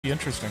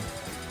Interesting.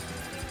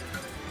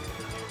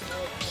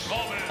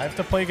 I have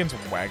to play against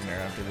Wagner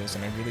after this,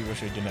 and I really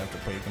wish I didn't have to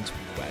play against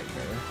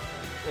Wagner.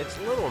 It's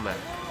Little Mac.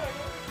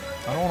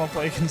 I don't want to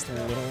play against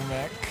Little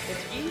Mac.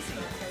 It's easy.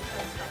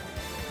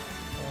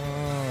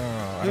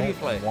 Who do you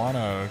play? I want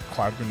a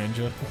Cloud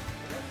Greninja.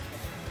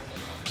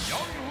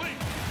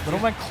 Little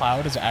Mac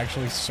Cloud is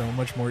actually so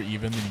much more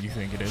even than you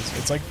think it is.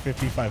 It's like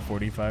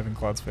 55-45 in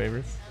Cloud's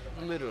favor.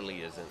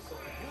 Literally isn't.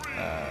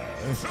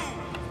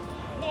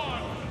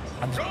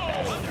 I'm just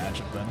bad at the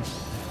matchup then.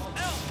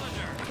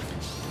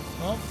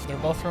 Well, they're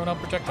both throwing out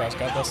projectiles.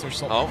 God bless their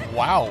soul. Oh.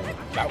 Wow.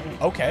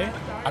 Okay.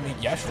 I mean,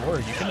 yeah, sure.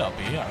 You can up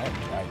me. I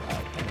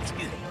can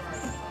see it.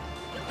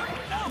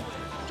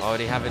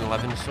 Already have an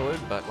 11 sword,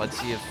 but let's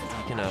see if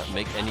you can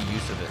make any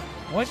use of it.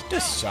 What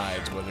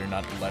decides whether or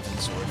not 11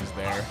 sword is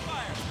there?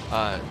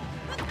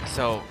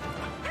 So,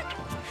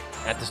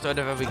 at the start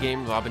of every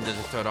game, Robin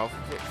doesn't start off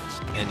with it,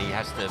 and he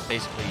has to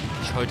basically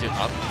charge it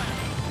up.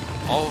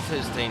 All of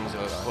his things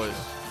are, of course,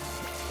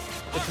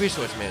 it's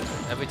resource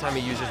management. Every time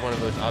he uses one of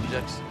those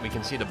objects, we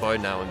can see the bar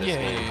now in this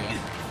game. Yeah.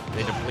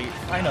 They deplete.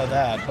 I know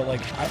that, but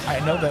like I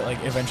know that like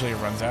eventually it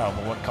runs out.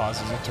 But what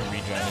causes it to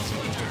regen? Is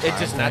it just a It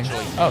just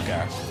naturally.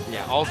 Okay.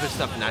 Yeah, all of his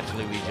stuff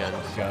naturally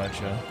regens.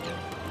 Gotcha.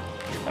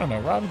 I don't know.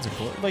 Robin's a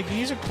cool. Like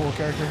he's a cool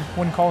character.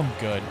 Wouldn't call him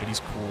good, but he's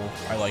cool.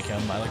 I like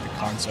him. I like the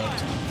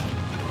concept.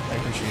 I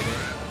appreciate it.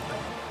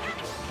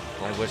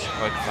 I wish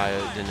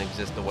Arcfire didn't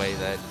exist the way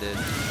that it did.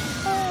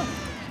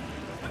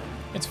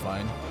 It's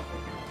fine.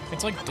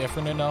 It's like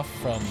different enough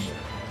from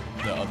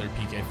the other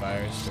PK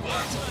Fires to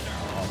where it's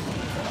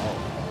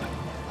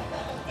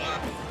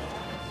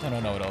I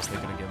don't know what else they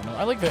could have given him.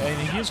 I like that. I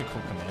mean, he has a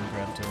cool command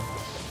grab too.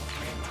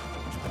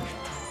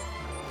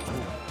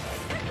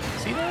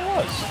 See, there it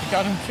was. He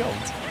got him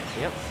killed.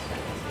 Yep.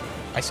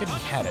 I said he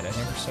had it. I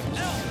never said it was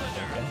good.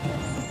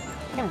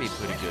 It can be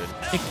pretty good.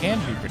 It can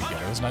be pretty good.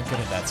 I was not good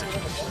at that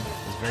situation.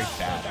 It was very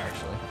bad,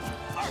 actually.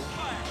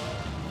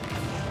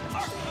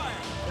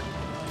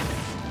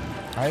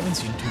 I haven't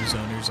seen two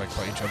zoners like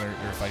fight each other in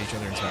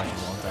Smash in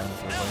a long time.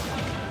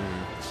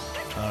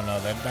 I don't know.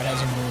 That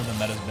hasn't ruined the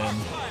meta's been.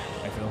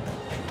 I feel a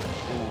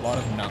lot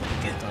of not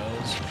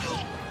projectiles.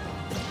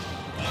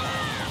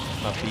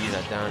 I'll beat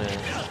that down and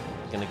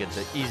gonna get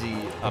the easy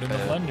up in the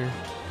blender.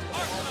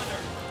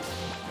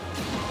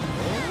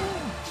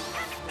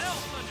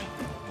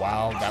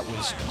 Wow, that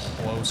was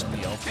close in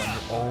the L thunder.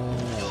 Oh,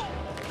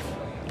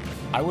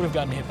 I would have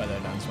gotten hit by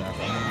that down smash.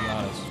 I'm gonna be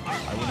honest.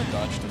 I would have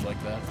dodged it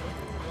like that.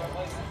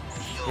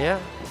 Yeah.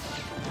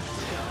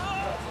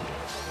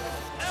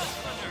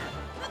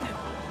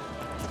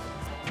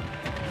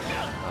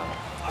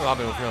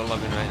 Robin with no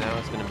 11 right now.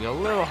 It's going to be a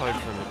little hard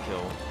for him to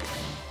kill.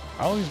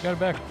 Oh, he's got it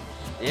back.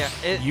 Yeah.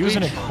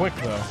 Using it quick,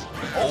 though.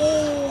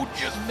 Oh,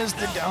 just missed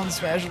the down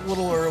smash a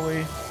little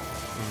early.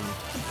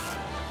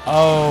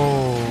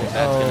 Oh.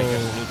 That's going to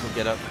get the neutral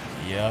get up.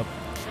 Yep.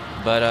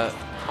 But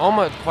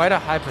Alma, quite a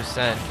high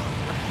percent.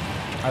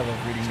 I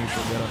love reading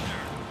neutral get up.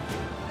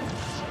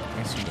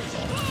 I see that.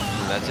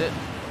 That's it.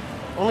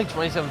 Only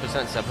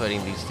 27%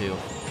 separating these two.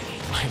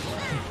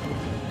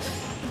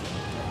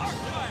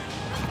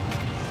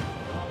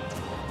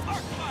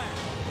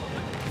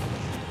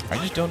 I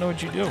just don't know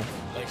what you do.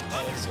 Like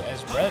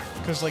as Brett,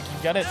 because like you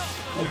got it.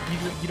 Like,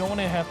 you don't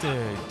want to have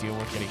to deal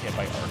with getting hit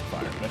by arc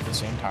fire, but at the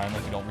same time,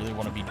 like you don't really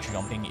want to be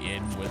jumping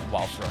in with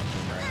while throwing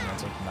boomerang.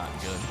 That's like not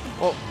good.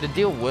 Well, the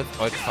deal with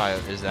arc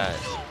fire is that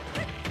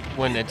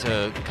when it's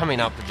a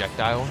coming out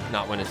projectile,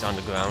 not when it's on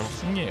the ground.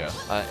 Yeah.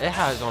 It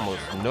has almost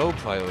no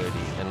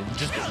priority and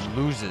just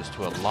loses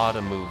to a lot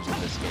of moves in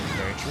this game.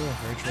 Very true,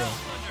 very true.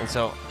 And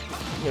so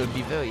it would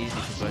be very easy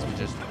for us to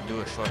just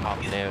do a short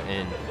hop in there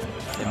and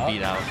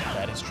beat out.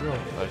 That is true.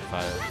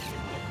 Fire.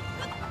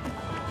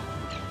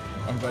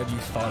 I'm glad you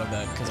thought of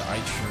that because I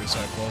sure as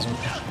heck wasn't.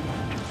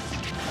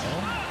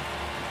 Oh.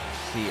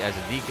 See, as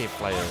a DK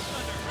player,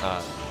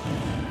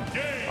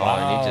 wow.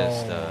 And he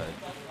just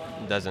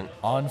doesn't.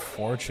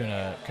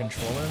 Unfortunate.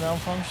 Controller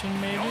malfunction,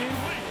 maybe?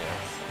 Yeah.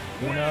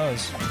 Who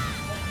knows?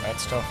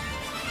 That's tough.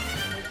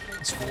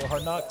 School of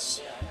Hard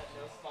Knocks.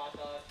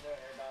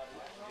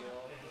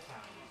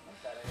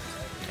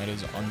 That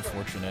is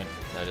unfortunate.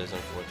 That is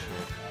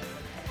unfortunate.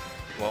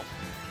 Well,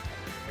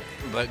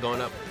 but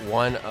going up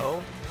 1-0.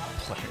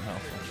 Player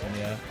malfunction,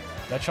 yeah.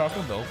 That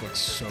chocolate milk looks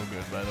so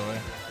good, by the way.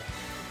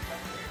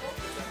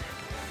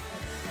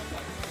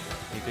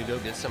 You could go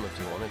get some if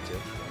you wanted to.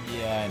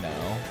 Yeah, I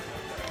know.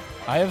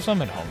 I have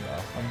some at home,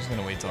 though. I'm just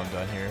going to wait till I'm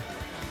done here.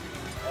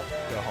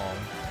 Go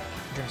home.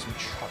 Drink some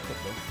chocolate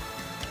milk.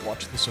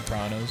 Watch The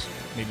Sopranos.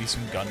 Maybe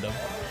some Gundam.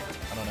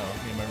 I don't know.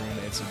 Me and my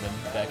roommates have been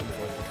back and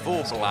forth.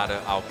 Full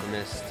Bladder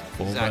Alchemist.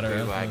 Full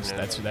Bladder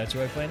Alchemist. That's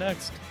who I play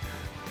next.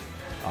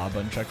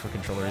 Button check for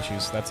controller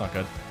issues. That's not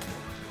good.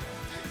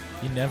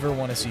 You never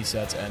want to see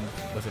sets end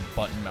with a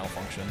button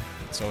malfunction.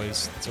 It's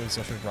always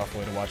such a rough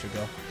way to watch it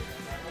go.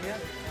 Yeah.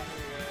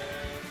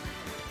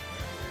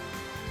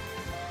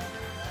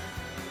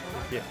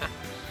 Yeah.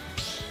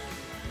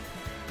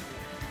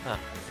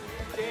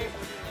 Dave,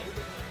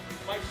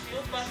 my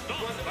shield button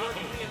wasn't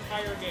working the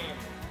entire game.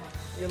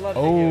 You love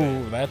to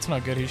hear Oh, that's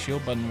not good. His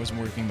shield button wasn't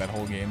working that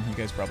whole game. You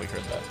guys probably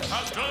heard that.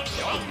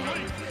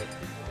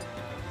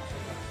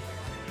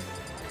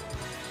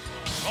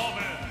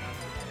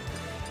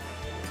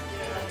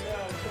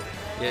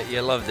 it.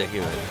 You love to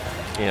hear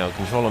it. You know,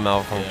 controller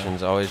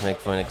malfunctions always make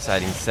for an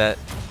exciting set.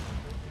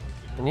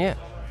 And yeah.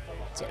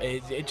 So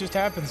it just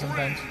happens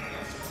sometimes.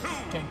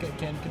 Can't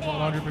control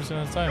 100%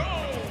 of the time.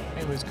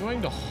 Anyways,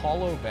 going to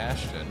Hollow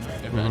Bastion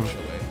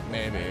eventually,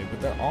 maybe.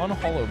 But they're on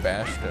Hollow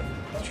Bastion.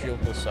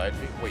 Shieldless side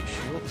B. Wait,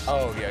 shield?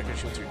 Oh, yeah, because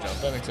shields are jump.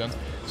 That makes sense.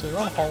 So they're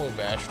on Hollow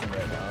Bastion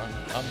right now.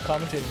 I'm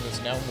commentating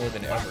this now more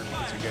than ever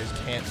because you guys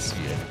can't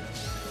see it.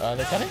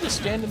 They're kind of just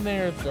standing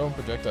there throwing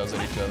projectiles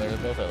at each other. They're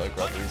both at like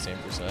roughly the same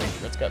percentage.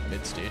 Red's got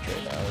mid-stage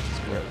right now, which is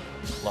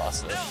great.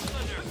 Lost it.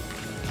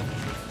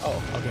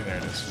 Oh, okay, there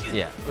it is.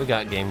 Yeah, we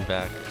got game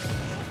back.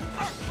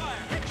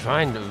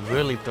 Trying to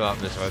really throw out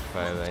this arc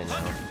fire right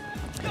now.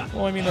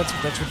 Well, I mean, that's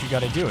what you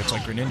gotta do. It's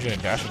like Greninja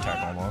and dash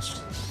attack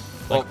almost.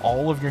 Like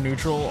all of your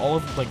neutral,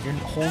 like your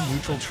whole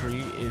neutral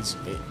tree is,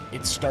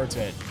 it starts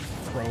at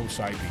pro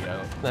side beat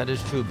out. That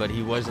is true, but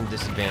he wasn't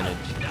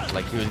disadvantaged.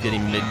 Like he was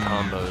getting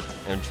mid-comboed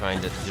and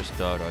trying to just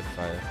throw out arc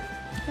fire.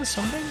 Yeah,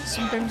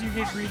 sometimes you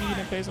get greedy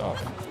and it pays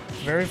off.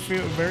 Very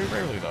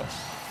rarely though.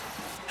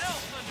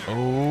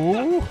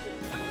 Oh.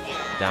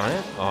 Down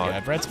it? Oh. Yeah,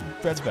 Brett's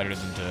better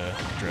than to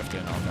drift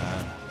in on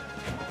that.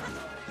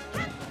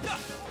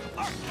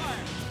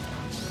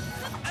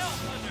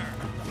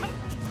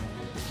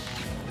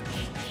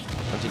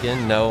 Once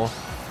again, no.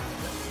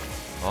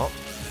 Oh.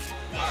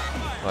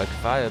 Like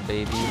fire,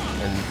 baby.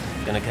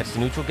 And gonna catch the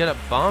neutral. Get a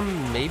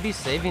bomb, maybe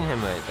saving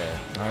him right there.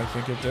 I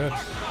think it did.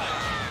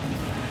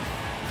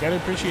 Gotta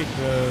appreciate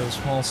the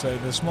small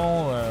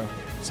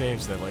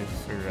saves that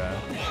life or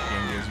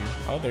game gives you.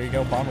 Oh, there you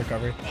go, bomb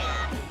recovery.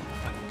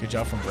 Good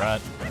job from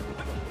Brett.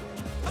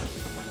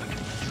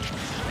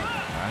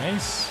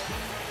 Nice.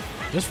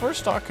 This first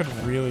stock could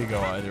really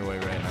go either way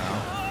right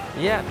now.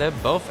 Yeah, they're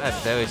both at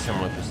very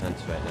similar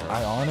percents right now.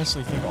 I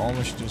honestly think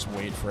Alma should just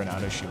wait for an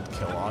out-of-shield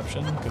kill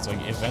option, because like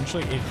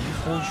eventually, if you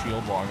hold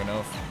shield long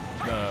enough,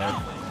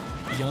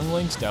 Young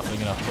Link's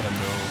definitely gonna put a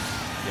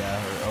move, yeah,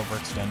 or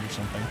overextend or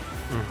something.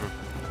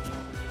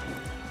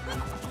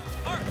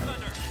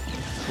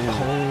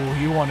 Oh,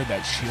 he wanted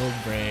that shield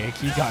break.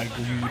 He got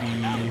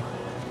greedy.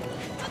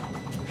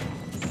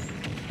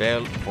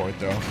 Barely. Forward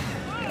throw.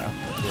 Yeah.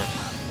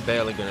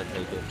 Barely gonna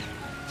take it.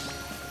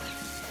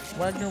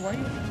 Wagner, why?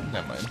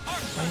 Never mind.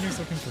 Wagner's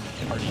looking for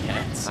party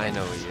hats. I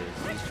know he is.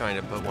 He's trying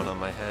to put one on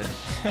my head.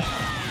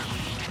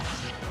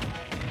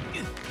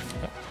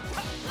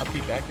 I'll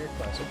be back here,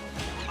 classic.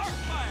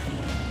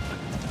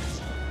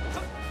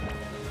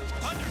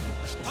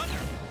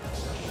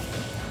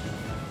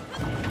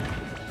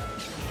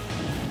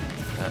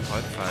 That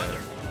arc fire.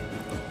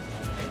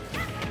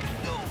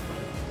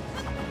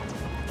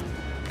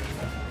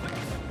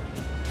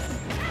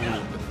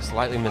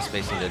 Slightly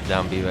misspacing the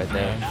down B right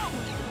there.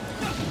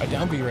 A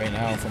down B right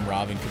now from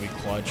Robin could be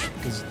clutch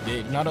because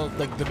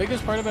like the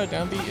biggest part about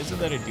down B isn't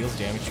that it deals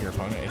damage to your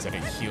opponent, is that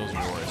it heals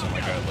yours in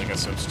like a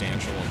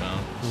substantial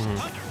amount.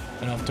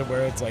 Enough to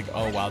where it's like,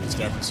 oh wow, this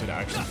deficit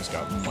actually just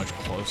got much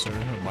closer,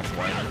 much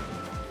wider.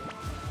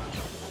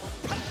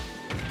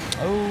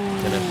 Oh,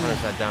 Gonna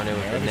punish that down air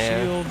with the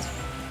nair. Shield.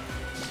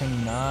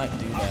 Cannot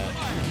do that.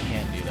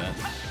 Can't do that.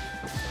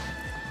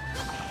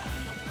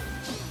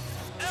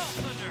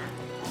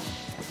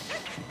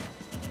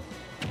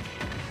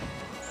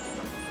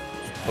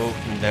 Oh,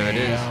 there it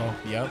is.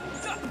 Yep.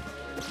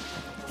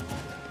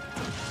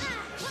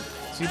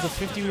 See, the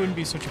 50 wouldn't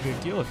be such a big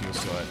deal if he was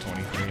still at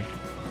 23.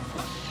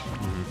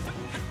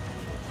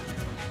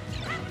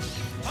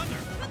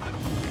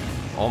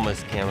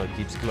 Almost camera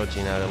keeps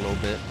glitching out a little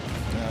bit.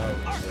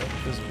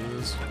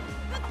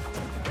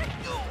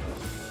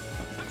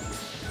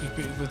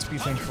 Let's be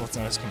thankful it's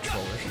not his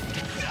controller.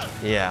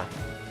 Yeah.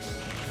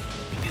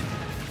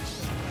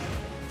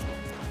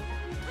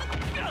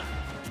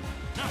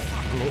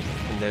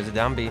 And there's a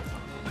down B.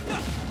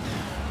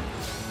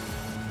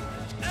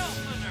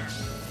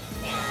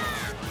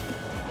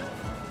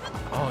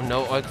 Oh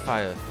no, arc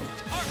fire.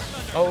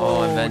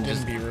 Oh, and then didn't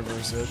just be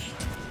reverse it.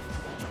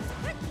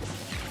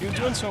 He was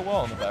doing so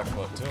well on the back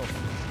foot too.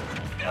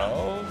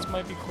 Oh, this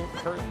might be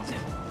curtains.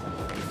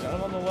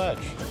 Down on the ledge.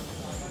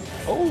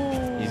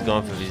 Oh, he's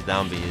going for these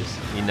down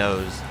Bs. He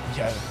knows.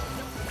 Yeah.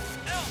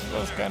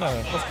 Both kind of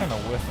whiffing a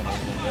little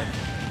bit.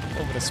 A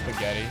little bit of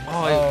spaghetti.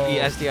 Oh, he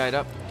SDI'd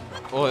up.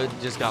 Or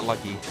just got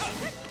lucky.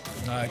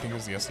 No, I think it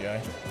was the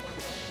SDI.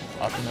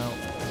 Up and out.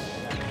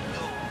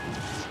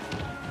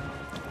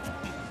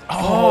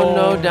 Oh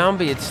no, down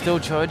B, it's still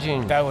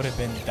charging. That would have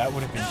been huge.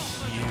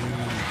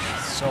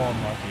 So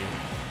unlucky.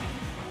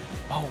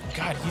 Oh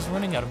god, he's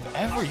running out of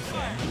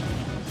everything.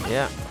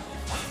 Yeah.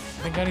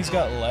 Thank god he's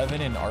got 11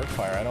 in arc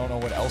fire. I don't know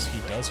what else he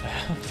does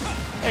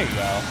have. There you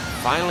go.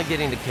 Finally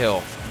getting the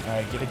kill.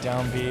 Alright, get it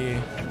down B.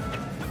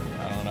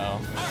 I don't know.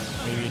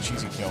 Maybe a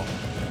cheesy kill.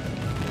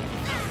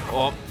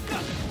 Oh.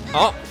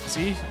 Oh.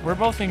 See? We're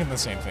both thinking the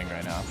same thing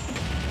right now.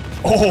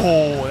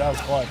 Oh, that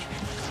was clutch.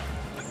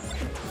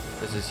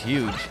 This is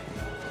huge.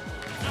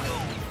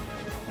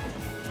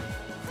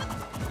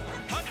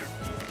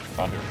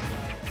 under.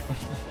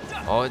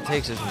 All it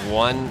takes is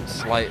one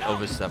slight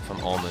overstep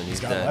from Alma and he's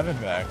He's got dead. 11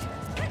 back.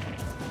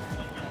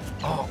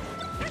 Oh.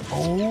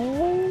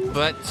 Oh.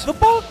 The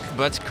buck.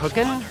 But's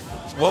cooking?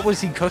 What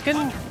was he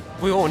cooking?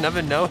 We will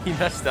never know he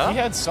messed up. He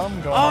had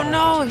some going Oh on.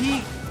 no,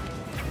 he...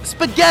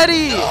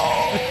 Spaghetti!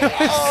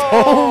 Oh.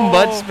 So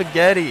much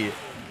spaghetti.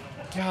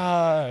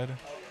 God.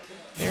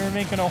 They were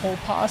making a whole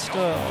pasta.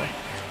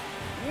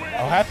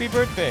 Oh, happy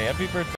birthday. Happy birthday.